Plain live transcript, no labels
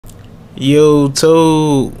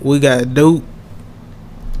YouTube, we got Duke.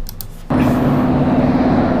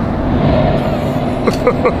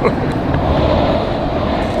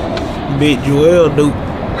 Big Joel Duke.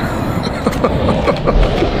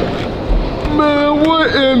 Man,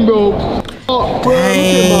 what in the fuck, bro?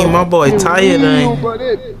 Dang, my boy tired,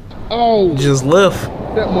 oh, just left.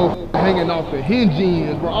 that motherfucker hanging off the hinge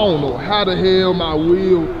ends, bro. I don't know how the hell my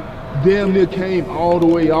wheel damn near came all the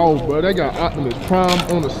way off, bro. They got Optimus Prime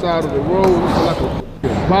on the side of the road. It's like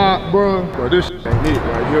a bot, bro. Bro, this shit ain't it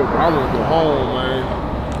right here, bro. I wanna go home,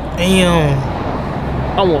 man. Damn.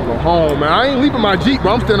 I wanna go home, man. I ain't leaving my Jeep,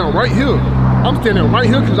 bro. I'm standing right here. I'm standing right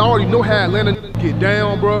here because I already know how Atlanta get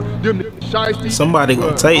down, bro. Them shiesty. Somebody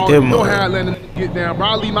gonna take them, know how Atlanta get down, bro.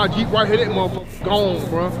 I leave my Jeep right here. That motherfucker gone,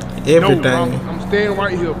 bro. Everything. No, bro. I'm staying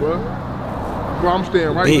right here, bro. Bro, I'm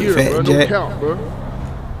staying right Big here, fat bro. Jack. No count, bro.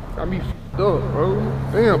 Got me f***ed up, bro.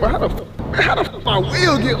 Damn, but how the fuck my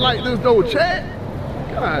wheel get like this though, chat?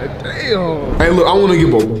 God damn. Hey, look, I want to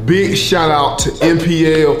give a big shout out to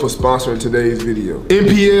NPL for sponsoring today's video.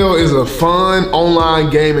 NPL is a fun online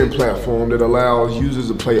gaming platform that allows users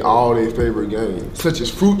to play all their favorite games, such as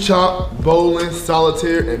Fruit Chop, bowling,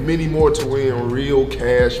 solitaire, and many more to win real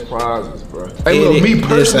cash prizes, bro. Hey, look, me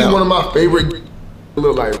personally, one of my favorite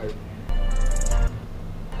look like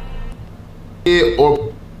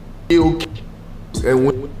or and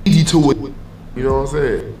win easy to it. You know what I'm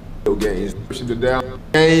saying? Games, the down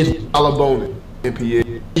games, dollar bonus,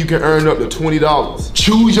 NPA. You can earn up to $20.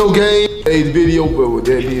 Choose your game. Today's video, but with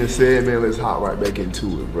that being said, man, let's hop right back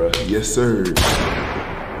into it, bro. Yes, sir.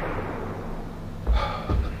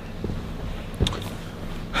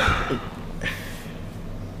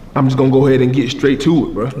 I'm just gonna go ahead and get straight to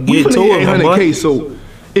it, bro. Get to it, my boy. 800K. So,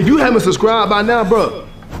 if you haven't subscribed by now, bro,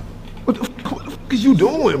 what the fuck is you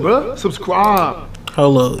doing, bro? Subscribe.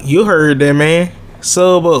 Hold up, you heard that, man.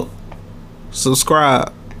 Sub up,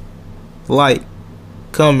 subscribe, like,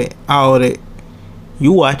 comment, all that.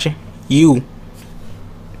 You watching? You.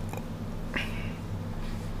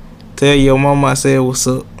 Tell your mama I said what's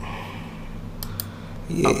up.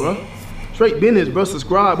 Yeah, bro. Straight business, bro.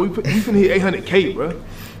 Subscribe. We finna hit 800K, bro.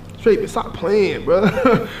 Straight, stop playing, bro.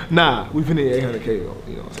 Nah, we finna hit 800K, though.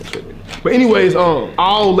 You know what I'm saying? Straight business. But anyways,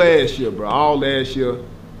 all last year, bro. All last year,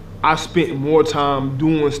 I spent more time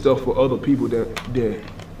doing stuff for other people than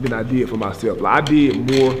I did for myself. Like, I did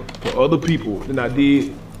more for other people than I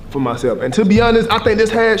did for myself. And to be honest, I think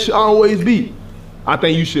this should always be. I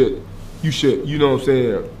think you should, you know what I'm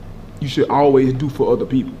saying? You should always do for other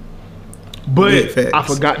people. But I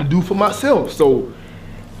forgot to do for myself. So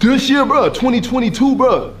this year, bro, 2022,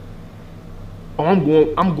 bro, I'm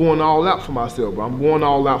going all out for myself, bro. I'm going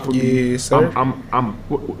all out for me. Yes, sir.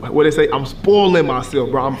 What they say? I'm spoiling myself,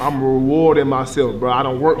 bro. I'm rewarding myself, bro. I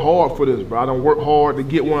don't work hard for this, bro. I don't work hard to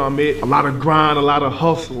get where I'm at. A lot of grind, a lot of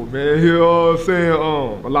hustle, man. You know what I'm saying?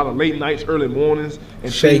 A lot of late nights, early mornings,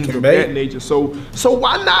 and things of that nature. So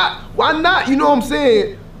why not? Why not? You know what I'm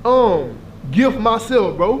saying? Gift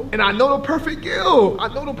myself, bro. And I know the perfect gift. I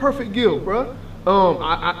know the perfect gift, bro.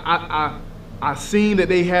 I seen that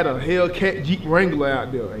they had a Hellcat Jeep Wrangler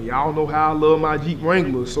out there, and y'all know how I love my Jeep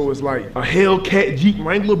Wrangler, so it's like a Hellcat Jeep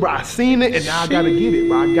Wrangler, bro. I seen it, and now I gotta get it,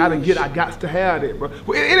 bro. I got to have it, bro.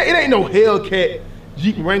 Well, it ain't no Hellcat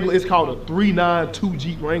Jeep Wrangler. It's called a 392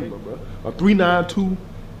 Jeep Wrangler, bro. A 392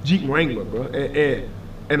 Jeep Wrangler, bro.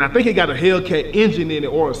 And I think it got a Hellcat engine in it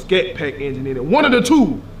or a Scat Pack engine in it. One of the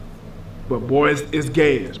two. But boy, it's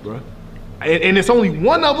gas, bro. And it's only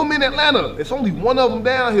one of them in Atlanta. It's only one of them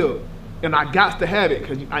down here. And I got to have it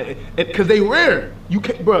because they rare. You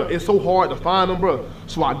can't, bro. It's so hard to find them, bro.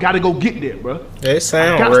 So I gotta go get there, bro. They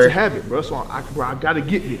sound rare. I got to have it, bro. So I gotta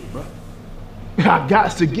get it, bro. I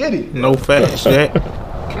got to get it. No facts, Jack.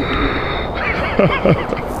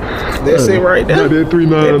 That's it right there. That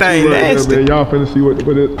 392 that thing right nasty. there, man. Y'all finna see what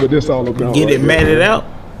this all about. Get it matted out.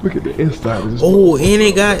 Look at the inside of this. Oh, and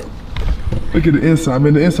it got. Look at the inside.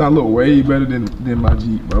 Man, the inside look way better than my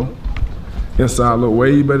Jeep, bro. Inside look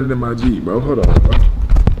way better than my Jeep, bro. Hold on, bro.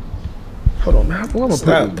 Hold on, man. Boy, I'm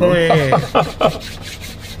Stop playing.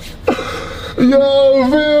 Yo,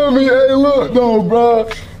 feel me? Hey, look though, bro.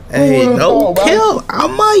 Hey, no kill. I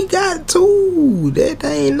might got two. That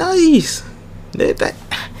thing nice. That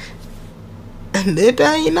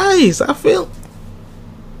thing nice. I feel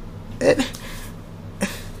that.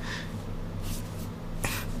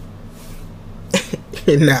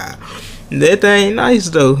 Nah, that thing nice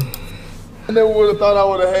though. I never would have thought I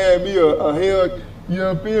would have had me a Hell, you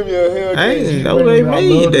know, feel me, a Hellcat. I ain't know they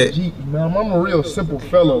made that. Jeep, man. I'm a real simple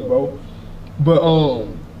fella, bro. But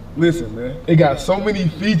listen, man, it got so many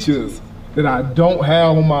features that I don't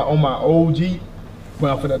have on my old Jeep,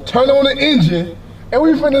 But I'm finna turn on the engine and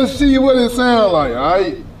we finna see what it sound like, all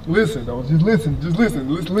right? Listen, though, just listen, just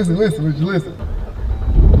listen.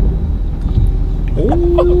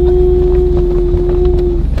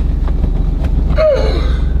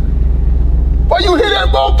 Boy, you hear that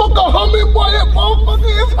motherfucker humming, boy? That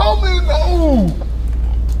motherfucker is humming,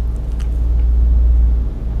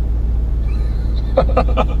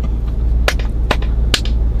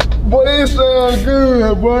 Boy, it sounds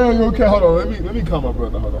good, boy. Okay, hold on, let me call my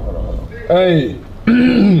brother. Hold on. Hey.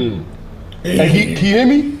 Hey, he hear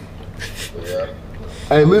me? Yeah.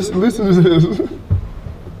 Hey, listen to this.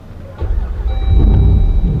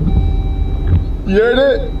 You heard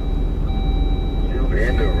it? You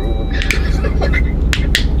in the room.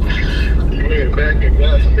 You ain't back and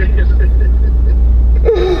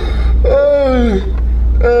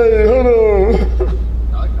Hey, hold on.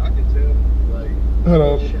 I can tell, like, Hold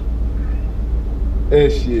on. That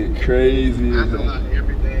shit crazy. I know how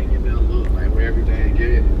everything in there look, like where everything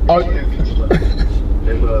get. Oh.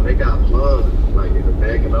 They got plugs, like in the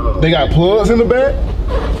back and all. They got plugs in the back?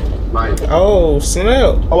 Like, Oh,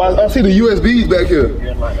 snap. Oh, I see the USBs back here.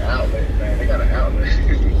 yeah, like the outlet, man. They got an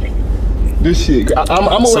outlet. This shit, I'm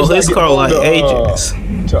always So his get car on like the, agents.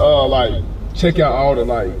 to like check out all the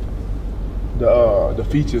like the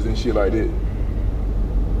features and shit like that.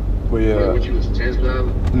 But yeah, What you was test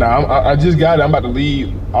driving? nah, I just got it. I'm about to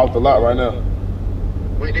leave off the lot right now.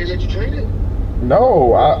 Wait, they let you trade it?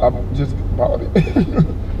 No, I just bought it.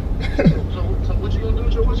 So what you gonna do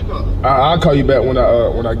with your what you call it? I'll call you back when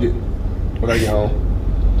I get home.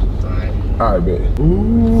 Alright. All right, bet.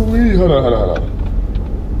 Ooh, hold on.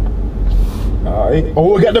 All right.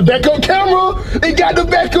 Oh, it got the backup camera. It got the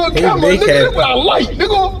backup camera. they Nigga, can- that's what I like.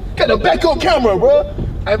 Nigga, got the backup camera, bro.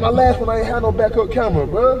 Hey, my last one I ain't had no backup camera,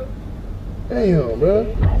 bro. Damn, bro.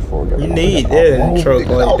 You need that in a truck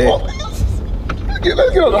like that.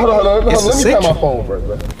 Let's get on. Hold on. Let me essential. tap my phone first,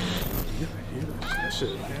 bro.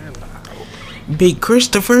 Big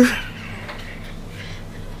Christopher.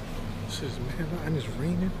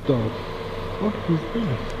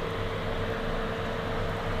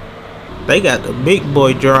 They got the big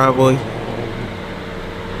boy driveway.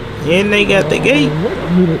 And they got the gate.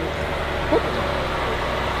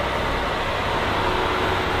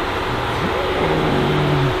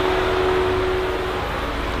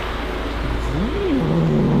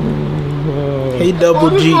 He double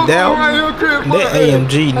G'd out. That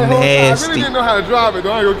AMG I really nasty. didn't know how to drive it,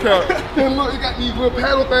 though. I ain't gonna count. And look, it got these little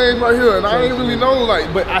paddle things right here, and I ain't really know,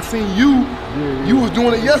 like, but I seen you was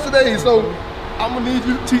doing it yesterday, so I'm gonna need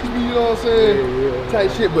you to teach me, you know what I'm saying?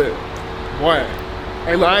 Type shit, but boy.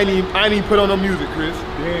 Hey, look, I ain't even put on no music, Chris.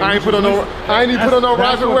 I ain't put on no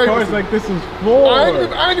Roger Cars Waves. like this is for.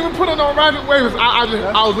 I ain't even put on no Roger Waves. I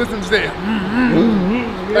was listening to that.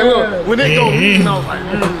 Hey, look, when it go, and I was like,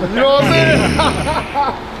 you know what I'm saying?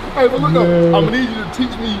 Hey, but look, though, I'm gonna need you to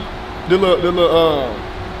teach me the little.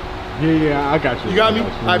 Yeah, I got you. You got me? All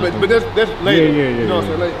right, but that's later. Yeah. You know what I'm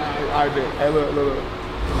saying? Later. All right, bet. Hey, look.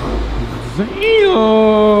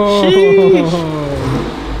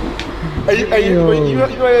 Hey, you know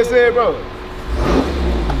what I said, bro?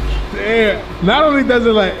 Damn. Not only does it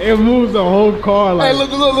like, it moves the whole car like. Hey,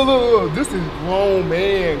 look. This is grown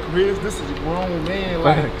man, Chris. This is grown man.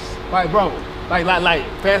 Like, bro. Like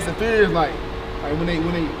Fast and Furious. Like when they.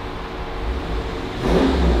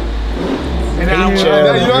 And now you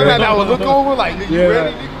know that I would look over like, nigga, you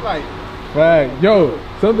ready, nigga? Like. Right. Yo,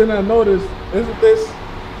 something I noticed, isn't this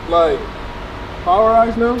like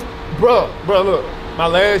powerized now? Bro, look, my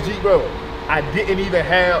last Jeep, bro, I didn't even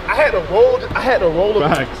have, I had to roll the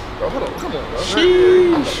Facts. Bro, hold on, come on, bro.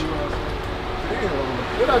 Sheesh.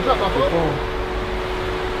 Damn, did I drop my phone?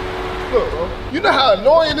 Look, bro, you know how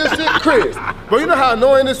annoying this is, Chris? Bro, you know how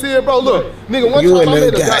annoying this is, bro? Look, nigga, one time I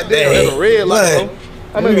made a goddamn at a red light, bro.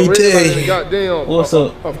 I made a red light in a goddamn. What's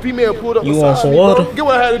up? A female pulled up You beside want some me, water? bro. Get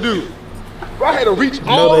what I had to do. Bro, I had to reach You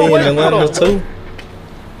all know the they way. in Atlanta too.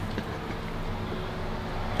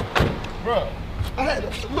 Bro, I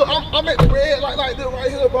had to, look, I'm at the red light like this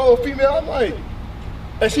right here, bro. Female, I'm like,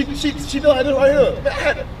 and she doing like this right here. Man, I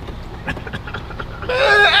had to, man,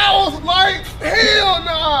 I was like, hell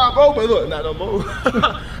nah, bro. But look, not no more.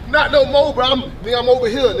 Not no more, bro. I'm over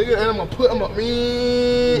here, nigga, and I'm a,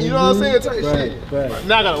 you know what I'm saying? Type shit. Right.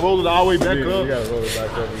 Now I gotta roll it all the way back You up. gotta roll it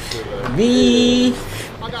back up and shit. Like. V.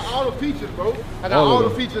 I got all the features, bro. I got All all of the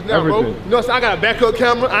them. features now, bro. Everything. You know what I'm saying? I got a backup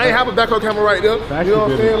camera. I ain't have a backup camera right there. Facts You know what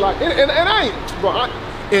you I'm saying? Like, and I ain't, bro.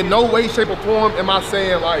 In no way, shape, or form am I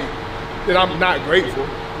saying like that I'm not grateful.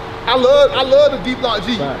 I love the Deep Lock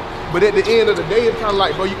G. Facts. But at the end of the day, it's kind of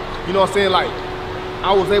like, bro, you know what I'm saying? Like,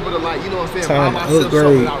 I was able to, like, you know what I'm saying, buy Time to myself upgrade.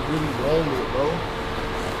 something that I really wanted, bro.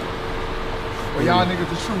 But y'all niggas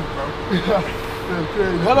the truth, bro. That's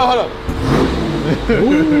crazy. Hold on.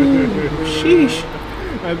 Ooh, sheesh.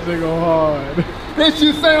 That shit go hard. That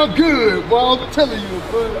shit sound good, boy. I'm telling you,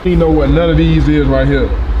 bro. You know what none of these is right here.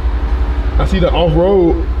 I see the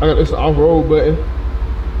off-road. I got this off-road button.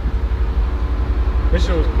 This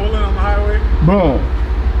shit was pulling on the highway. Bro,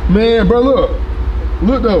 man, bro,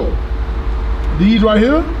 look though. These right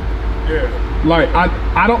here. Yeah. Like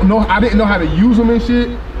I don't know. I didn't know how to use them and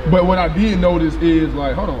shit. But what I did notice is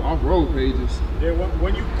like, hold on, off-road pages. Yeah.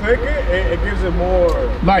 When you click it, it gives it more.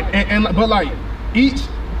 Like but like each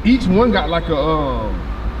one got like a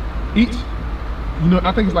each. You know,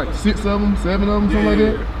 I think it's like 6 of them, 7 of them, something like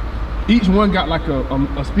that. Each one got like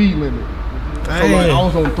a speed limit. So like I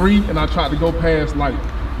was on 3 and I tried to go past like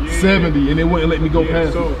 70 and it wouldn't let me go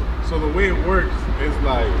past it. So the way it works is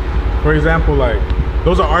like, for example, like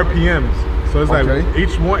those are RPMs. So it's like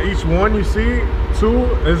each one you see, 2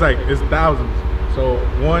 is like it's thousands. So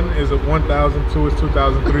 1 is a 1,000, 2 is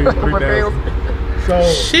 2,000, 3 is 3,000. So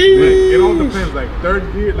like, it all depends. Like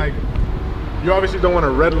third gear, like you obviously don't want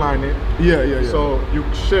to redline it. Yeah. So you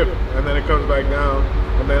shift and then it comes back down.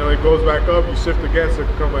 And then when it goes back up, you shift again so it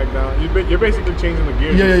can come back down. You're basically changing the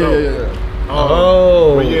gears yourself.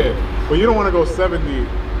 But you don't want to go 70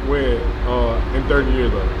 with in third gear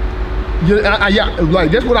though. Yeah,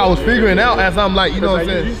 like that's what I was figuring out as I'm like, you know what I'm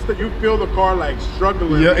saying? You feel the car like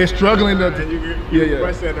struggling. Yeah, it's struggling to. And you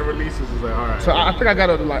press it and it releases. It's like, all right. So I think I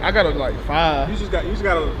gotta like 5. You just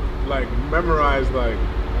gotta like memorize like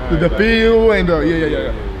the feel and the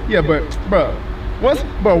yeah. But bro. Once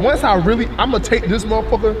I'm gonna take this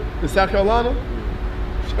motherfucker to South Carolina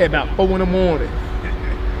at about 4 in the morning.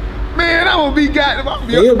 Man, I'm gonna be goddamn.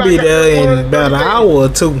 He'll be there in about an hour or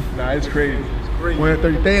 2. Nah, it's crazy.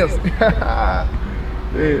 130,000. Yeah,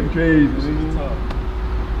 it's crazy.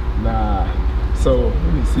 Nah. So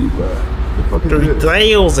let me see, bro. The fuck is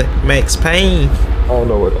 3,000 Max Payne. I don't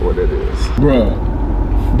know what that is, bro.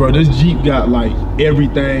 This Jeep got like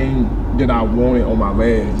everything that I wanted on my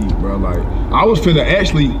last Jeep, bro. Like I was finna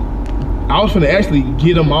actually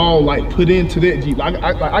get them all like put into that Jeep.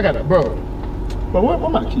 I got it, bro. But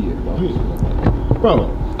what my key is, bro?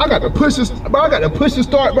 Bro, I got to push this, bro. I got to push the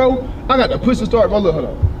start, bro. Look, hold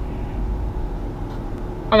on.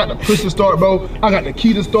 I got to push the start, bro. I got the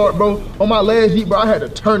key to start, bro. On my last Jeep, bro, I had to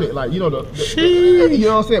turn it like, you know, you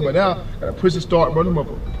know what I'm saying? But now I got to push the start, bro.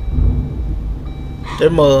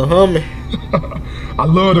 That mother humming. I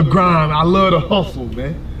love the grind. I love the hustle,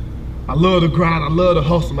 man. I love the grind. I love the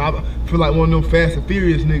hustle. I feel like one of them Fast and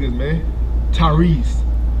Furious niggas, man. Tyrese.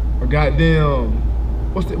 Or goddamn,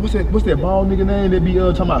 what's that bald nigga name that be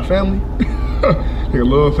talking about family? Nigga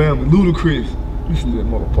love family. Ludacris. Listen to that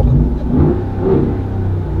motherfucker.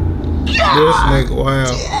 This nigga,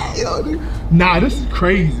 wow. Nah, this is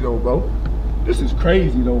crazy though, bro.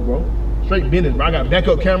 Straight business, bro. I got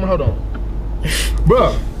backup camera. Hold on.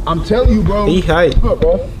 Bro, I'm telling you, bro. He hype. Look,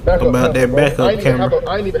 bro. About that backup camera.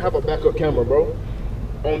 I ain't even have a backup camera, bro.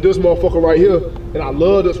 On this motherfucker right here. And I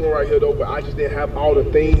love this one right here, though, but I just didn't have all the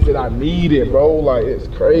things that I needed, bro. Like, it's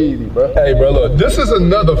crazy, bro. Hey, bro, look. This is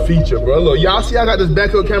another feature, bro. Look, y'all see I got this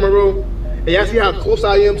backup camera, bro? And y'all see how close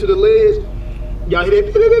I am to the ledge? Y'all hear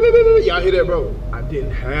that? Y'all hear that, bro? I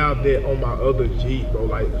didn't have that on my other Jeep, bro.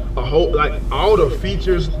 Like, all the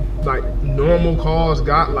features, like, normal cars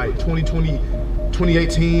got, like, 2020,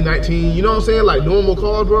 2018, 19, you know what I'm saying? Like normal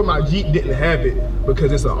cars, bro. My Jeep didn't have it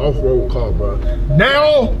because it's an off-road car, bro.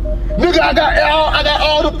 Now, nigga, I got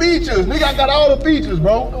all the features. Nigga, I got all the features,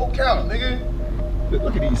 bro. Don't count, nigga.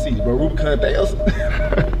 Look at these seats, bro. Rubicon tails.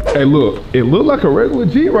 Hey, look. It look like a regular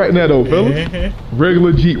Jeep right now, though, fellas.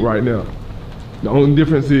 Regular Jeep right now. The only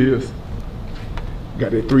difference is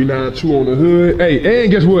got that 392 on the hood. Hey,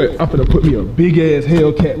 and guess what? I'm finna put me a big ass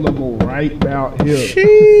Hellcat logo right about here.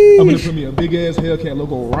 Sheesh. I'm gonna put me a big ass Hellcat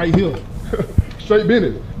logo right here. Straight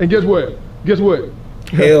business. And guess what?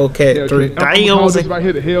 Hellcat 3000. Right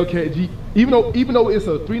here, the Hellcat Jeep. Even though it's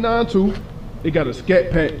a 392, it got a Scat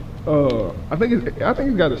Pack. I think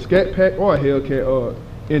it's got a Scat Pack or a Hellcat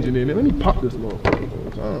engine in it. Let me pop this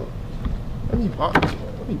motherfucker. Let me pop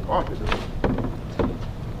it.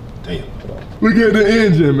 Damn. Look at the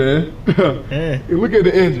engine, man. Look at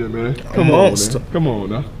the engine, man. Come on, man. Come on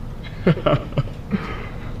now.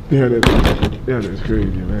 Damn, that's crazy,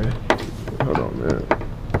 man. Hold on, man.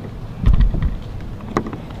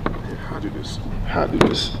 How do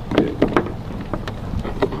this? Yeah.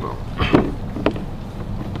 Hold on.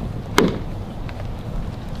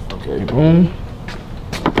 Okay, boom.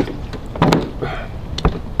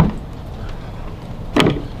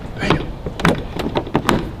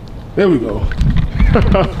 There we go.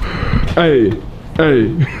 Hey,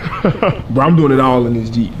 Hey, bro, I'm doing it all in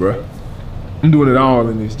this Jeep, bro. I'm doing it all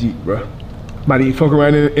in this Jeep, bro. Might even fuck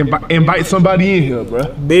around and invite somebody in here,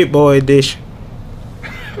 bro. Big boy edition.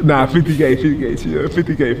 Nah, 50K, chill.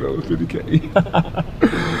 50K, fellas, 50K.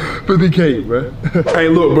 50K, bro. Hey,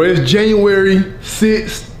 look, bro, it's January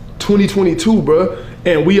 6th, 2022, bro.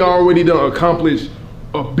 And we already done accomplished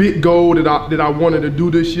a big goal that I wanted to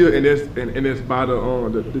do this year, and that's by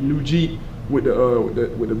the new Jeep with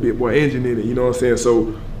the big boy engine in it, you know what I'm saying?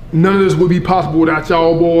 So none of this would be possible without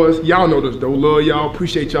y'all boys. Y'all know this though. Love y'all,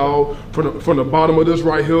 appreciate y'all from the bottom of this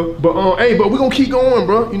right here. But hey, but we're gonna keep going,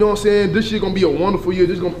 bro. You know what I'm saying? This year gonna be a wonderful year.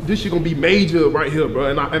 This year gonna be major right here, bro.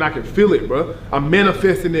 And I can feel it, bro. I'm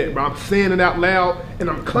manifesting that, bro. I'm saying it out loud and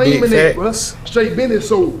I'm claiming it, bro. Straight business.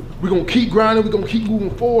 So we're gonna keep grinding, we're gonna keep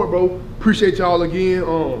moving forward, bro. Appreciate y'all again.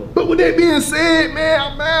 But with that being said, man,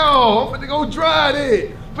 I'm out. I'm finna go try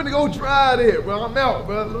that. Bro. I'm out,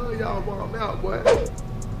 bro. Love y'all, bro. I'm out, boy.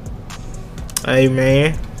 Hey,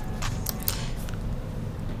 man.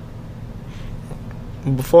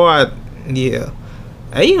 AMP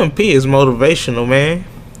is motivational, man.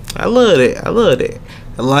 I love it.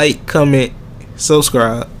 Like, comment,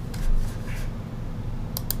 subscribe.